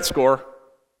good credit score.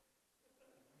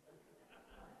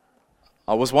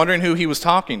 I was wondering who he was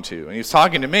talking to, and he was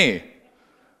talking to me.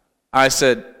 I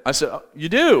said, oh, you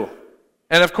do?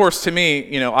 And of course, to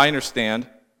me, I understand,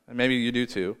 and maybe you do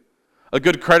too. A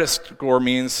good credit score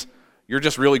means you're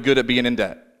just really good at being in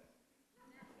debt.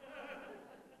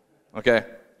 Okay?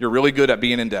 You're really good at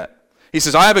being in debt. He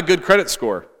says, I have a good credit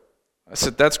score. I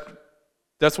said,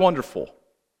 that's wonderful.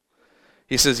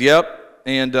 He says, yep,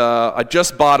 and I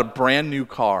just bought a brand new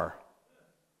car.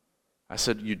 I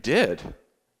said, you did?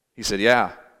 He said,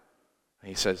 yeah.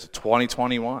 He says,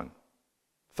 2021,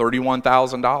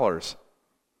 $31,000.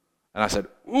 And I said,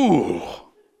 ooh.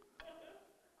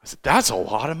 I said, that's a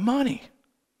lot of money.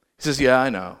 He says, yeah, I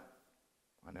know.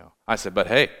 I said, but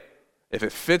hey, if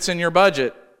it fits in your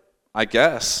budget, I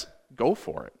guess, go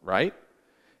for it, right?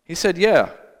 He said, yeah,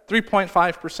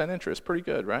 3.5% interest, pretty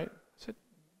good, right? I said,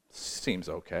 seems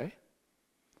okay.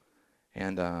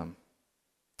 And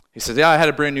he said, yeah, I had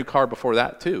a brand new car before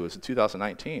that too. It was in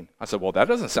 2019. I said, well, that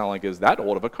doesn't sound like it's that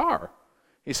old of a car.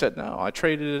 He said, no, I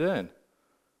traded it in.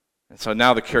 And so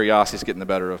now the curiosity's getting the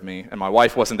better of me, and my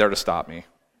wife wasn't there to stop me.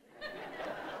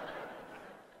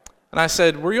 And I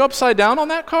said, were you upside down on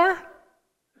that car?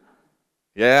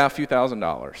 Yeah, a few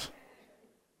 $1,000s.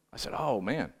 I said, oh,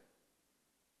 man.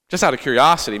 Just out of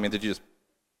curiosity, did you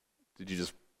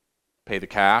just pay the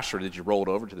cash, or did you roll it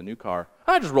over to the new car?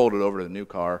 I just rolled it over to the new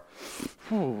car.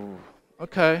 Whew,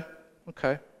 okay.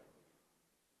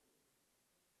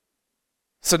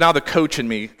 So now the coach in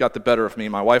me got the better of me.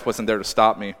 My wife wasn't there to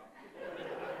stop me.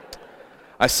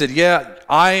 I said, yeah,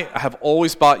 I have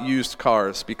always bought used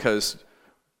cars because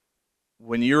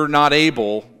when you're not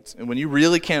able, and when you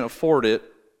really can't afford it,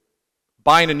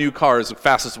 buying a new car is the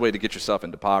fastest way to get yourself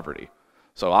into poverty.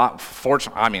 So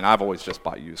I've always just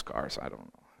bought used cars. I don't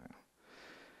know.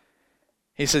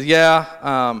 He said,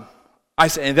 yeah.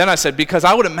 And then I said, because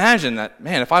I would imagine that,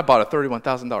 man, if I bought a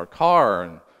 $31,000 car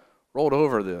and rolled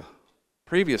over the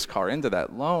previous car into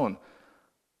that loan,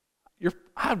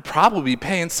 I'd probably be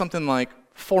paying something like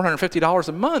 $450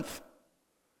 a month.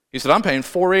 He said, I'm paying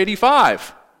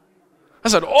 $485. I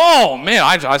said, oh, man.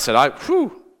 I said,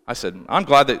 I'm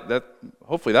glad that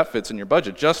hopefully that fits in your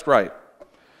budget just right.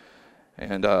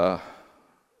 And I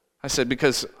said,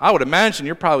 because I would imagine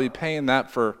you're probably paying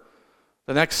that for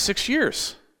the next 6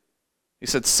 years. He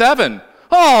said, 7.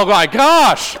 Oh, my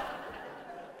gosh.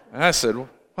 And I said,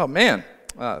 well, man,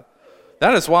 that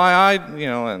is why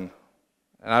and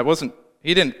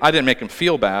I didn't make him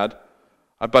feel bad,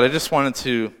 but I just wanted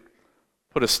to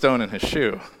put a stone in his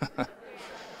shoe.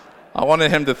 I wanted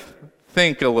him to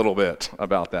think a little bit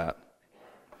about that.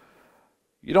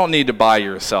 You don't need to buy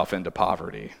yourself into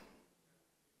poverty.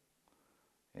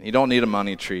 And you don't need a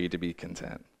money tree to be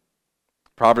content.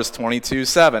 Proverbs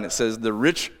 22:7, it says, the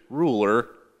rich rule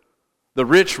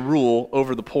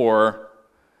over the poor,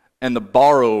 and the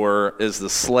borrower is the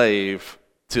slave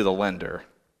to the lender.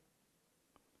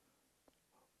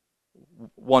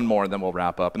 One more, and then we'll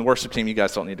wrap up. And the worship team, you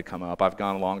guys don't need to come up. I've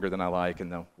gone longer than I like,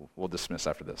 and then we'll dismiss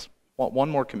after this. One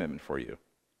more commitment for you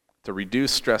to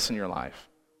reduce stress in your life.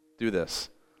 Do this.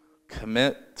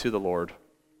 Commit to the Lord.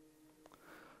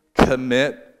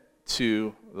 Commit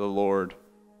to the Lord.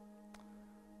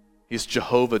 He's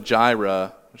Jehovah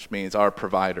Jireh, which means our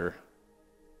provider.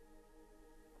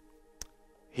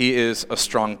 He is a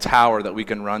strong tower that we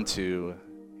can run to.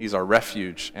 He's our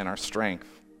refuge and our strength.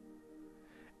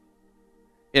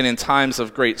 And in times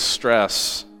of great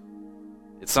stress,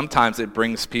 sometimes it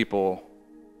brings people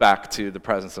back to the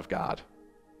presence of God.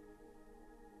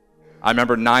 I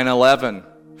remember 9/11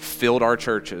 filled our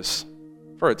churches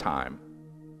for a time.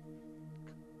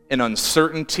 In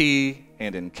uncertainty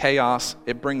and in chaos,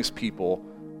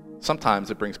 sometimes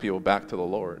it brings people back to the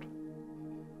Lord.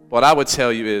 What I would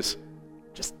tell you is,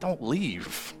 just don't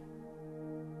leave.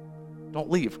 Don't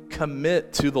leave.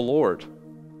 Commit to the Lord.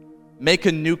 Make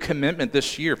a new commitment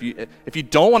this year. If you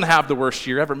don't want to have the worst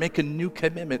year ever, make a new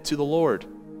commitment to the Lord.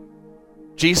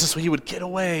 Jesus, he would get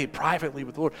away privately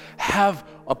with the Lord. Have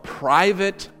a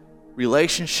private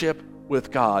relationship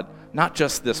with God, not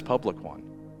just this public one.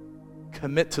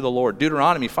 Commit to the Lord.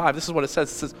 Deuteronomy 5, this is what it says.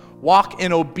 It says, walk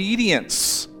in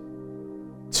obedience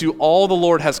to all the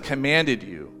Lord has commanded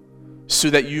you, so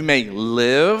that you may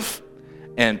live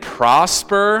and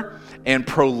prosper and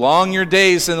prolong your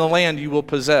days in the land you will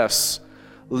possess.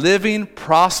 Living,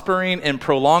 prospering, and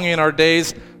prolonging our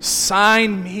days,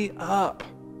 sign me up.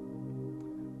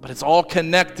 But it's all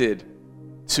connected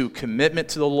to commitment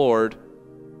to the Lord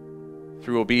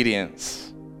through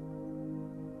obedience.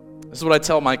 This is what I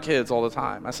tell my kids all the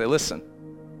time. I say, listen,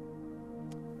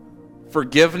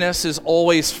 forgiveness is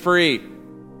always free.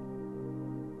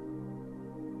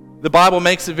 The Bible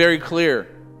makes it very clear.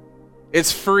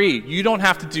 It's free. You don't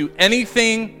have to do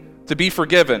anything to be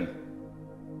forgiven.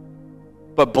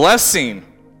 But blessing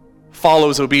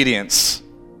follows obedience.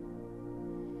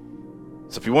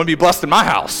 So if you want to be blessed in my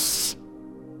house,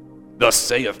 thus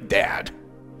saith Dad,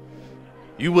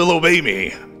 you will obey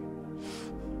me.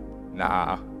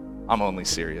 Nah, I'm only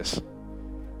serious.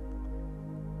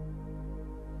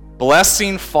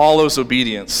 Blessing follows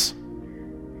obedience.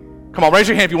 Come on, raise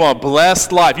your hand if you want a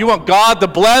blessed life. You want God to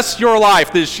bless your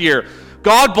life this year.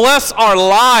 God bless our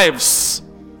lives.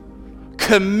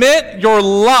 Commit your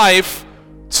life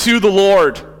to the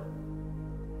Lord.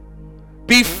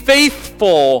 Be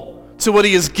faithful to what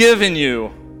He has given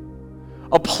you.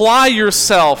 Apply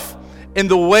yourself in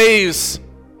the ways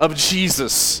of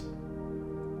Jesus.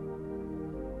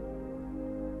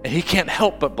 And He can't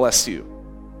help but bless you.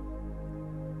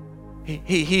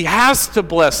 He has to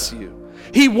bless you.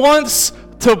 He wants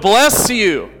to bless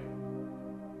you.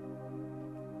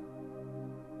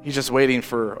 He's just waiting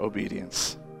for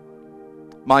obedience.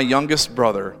 My youngest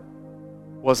brother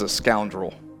was a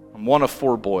scoundrel. I'm one of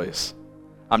 4 boys.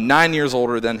 I'm 9 years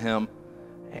older than him.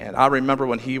 And I remember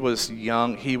when he was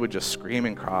young, he would just scream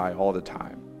and cry all the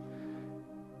time.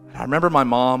 And I remember my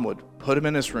mom would put him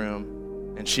in his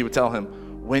room and she would tell him,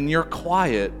 when you're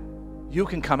quiet, you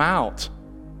can come out.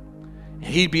 And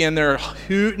he'd be in there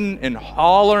hooting and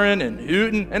hollering and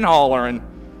hooting and hollering.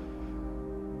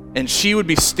 And she would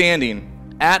be standing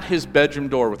at his bedroom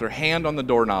door with her hand on the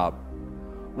doorknob,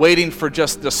 waiting for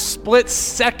just the split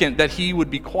second that he would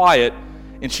be quiet,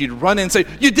 and she'd run in and say,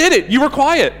 "You did it! You were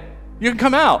quiet! You can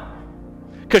come out."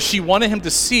 Because she wanted him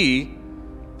to see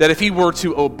that if he were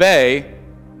to obey,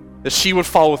 that she would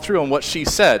follow through on what she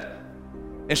said.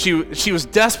 And she was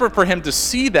desperate for him to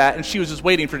see that, and she was just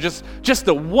waiting for just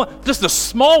a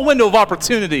small window of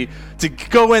opportunity to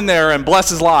go in there and bless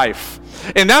his life.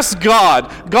 And that's God.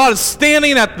 God is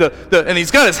standing at and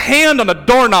he's got his hand on the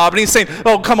doorknob, and he's saying,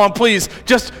 "Oh, come on, please,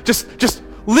 just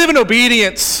live in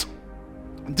obedience.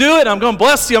 Do it. I'm going to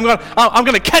bless you. I'm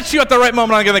going to catch you at the right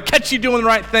moment. I'm going to catch you doing the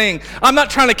right thing. I'm not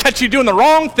trying to catch you doing the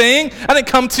wrong thing. I didn't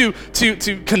come to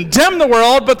condemn the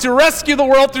world, but to rescue the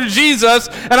world through Jesus.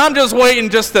 And I'm just waiting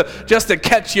just to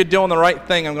catch you doing the right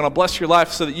thing. I'm going to bless your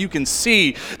life so that you can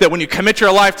see that when you commit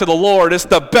your life to the Lord, it's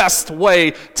the best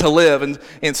way to live." And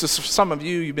so for some of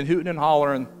you, you've been hooting and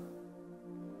hollering.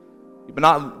 You've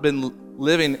not been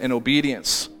living in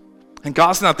obedience. And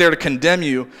God's not there to condemn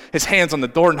you. His hand's on the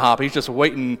doorknob. He's just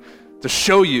waiting to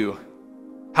show you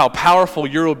how powerful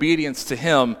your obedience to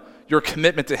him, your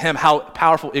commitment to him, how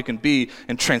powerful it can be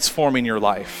in transforming your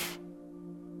life.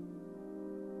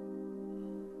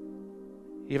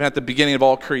 Even at the beginning of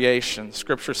all creation,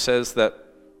 Scripture says that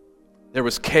there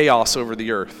was chaos over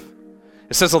the earth.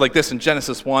 It says it like this in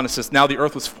Genesis 1. It says, "Now the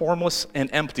earth was formless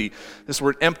and empty." This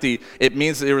word empty, it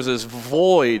means that there was this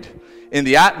void in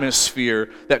the atmosphere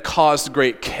that caused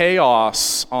great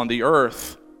chaos on the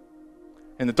earth.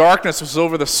 And the darkness was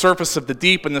over the surface of the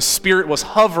deep, and the Spirit was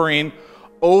hovering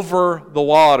over the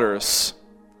waters.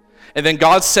 And then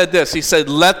God said this. He said,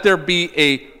 "Let there be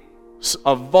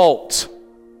a vault."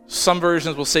 Some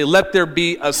versions will say, "Let there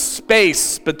be a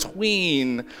space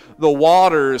between the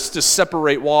waters to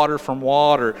separate water from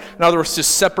water." In other words, to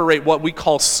separate what we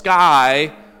call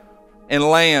sky and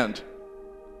land.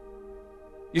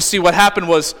 You see, what happened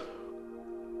was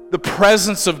the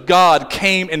presence of God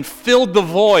came and filled the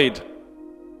void.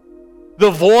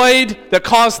 The void that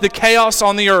caused the chaos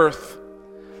on the earth.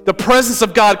 The presence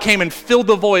of God came and filled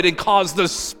the void and caused the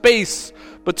space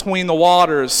between the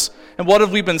waters. And what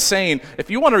have we been saying? If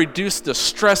you want to reduce the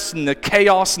stress and the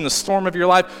chaos and the storm of your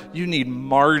life, you need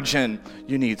margin.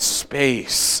 You need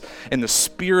space. And the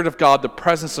Spirit of God, the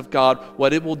presence of God,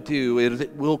 what it will do is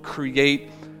it will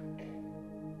create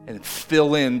and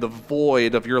fill in the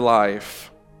void of your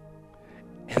life.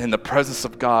 And in the presence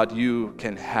of God, you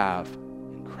can have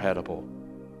incredible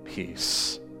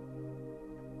peace.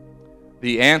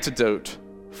 The antidote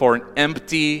for an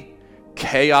empty,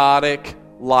 chaotic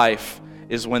life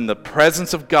is when the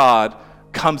presence of God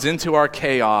comes into our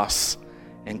chaos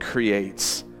and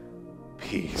creates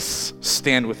peace.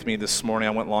 Stand with me this morning.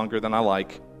 I went longer than I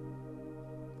like.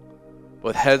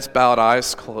 With heads bowed,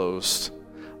 eyes closed.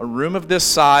 A room of this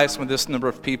size with this number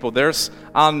of people,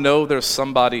 I know there's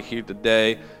somebody here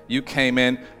today. You came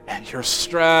in and you're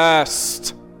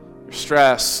stressed. You're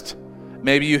stressed.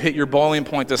 Maybe you hit your boiling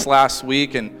point this last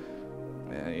week and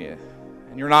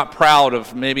you're not proud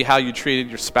of maybe how you treated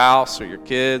your spouse or your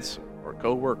kids or a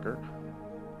coworker.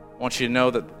 I want you to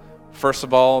know that, first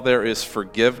of all, there is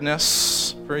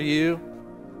forgiveness for you,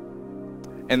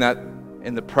 and that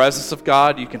in the presence of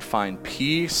God you can find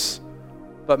peace.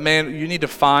 But man, you need to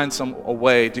find a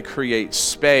way to create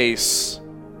space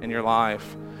in your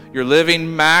life. You're living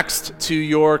maxed to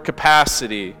your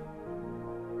capacity.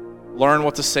 Learn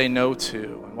what to say no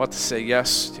to and what to say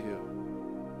yes to.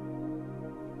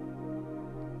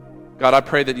 God, I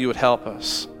pray that you would help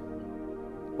us.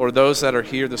 Or those that are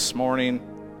here this morning,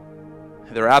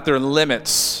 they're at their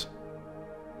limits.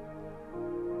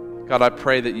 God, I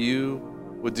pray that you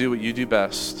would do what you do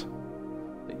best.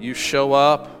 That you show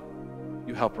up,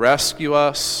 you help rescue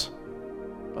us.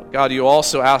 But God, you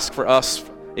also ask for us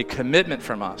a commitment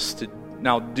from us to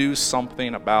now do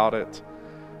something about it.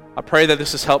 I pray that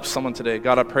this has helped someone today.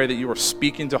 God, I pray that you are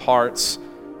speaking to hearts,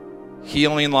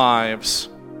 healing lives,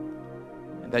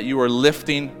 that you are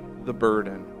lifting the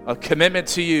burden. A commitment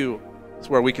to you is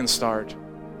where we can start.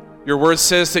 Your word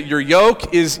says that your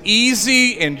yoke is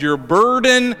easy and your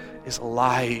burden is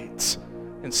light.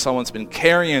 And someone's been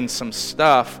carrying some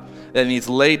stuff that needs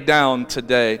laid down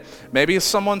today. Maybe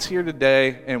someone's here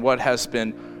today and what has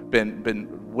been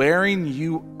wearing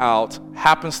you out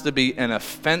happens to be an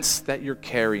offense that you're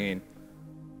carrying.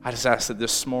 I just ask that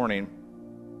this morning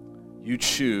you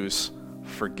choose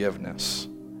forgiveness.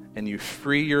 And you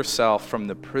free yourself from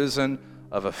the prison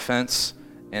of offense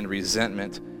and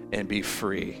resentment and be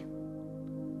free.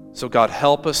 So God,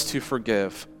 help us to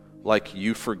forgive like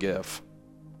you forgive.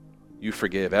 You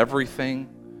forgive everything.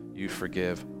 You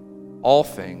forgive all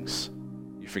things.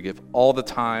 You forgive all the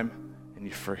time. and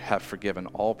you have forgiven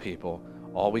all people.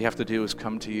 All we have to do is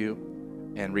come to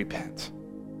you and repent.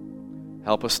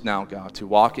 Help us now, God, to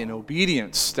walk in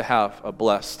obedience to have a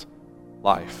blessed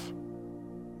life.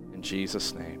 In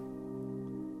Jesus'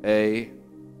 name,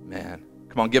 amen.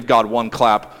 Come on, give God one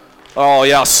clap. Oh,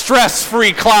 yeah,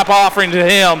 stress-free clap offering to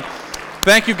him.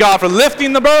 Thank you, God, for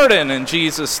lifting the burden in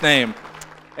Jesus' name.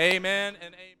 Amen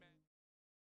and amen.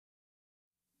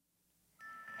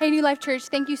 Hey, New Life Church,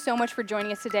 thank you so much for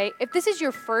joining us today. If this is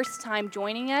your first time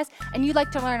joining us and you'd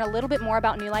like to learn a little bit more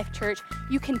about New Life Church,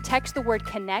 you can text the word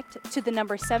CONNECT to the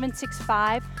number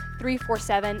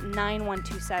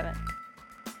 765-347-9127.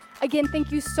 Again,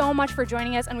 thank you so much for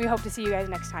joining us, and we hope to see you guys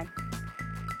next time.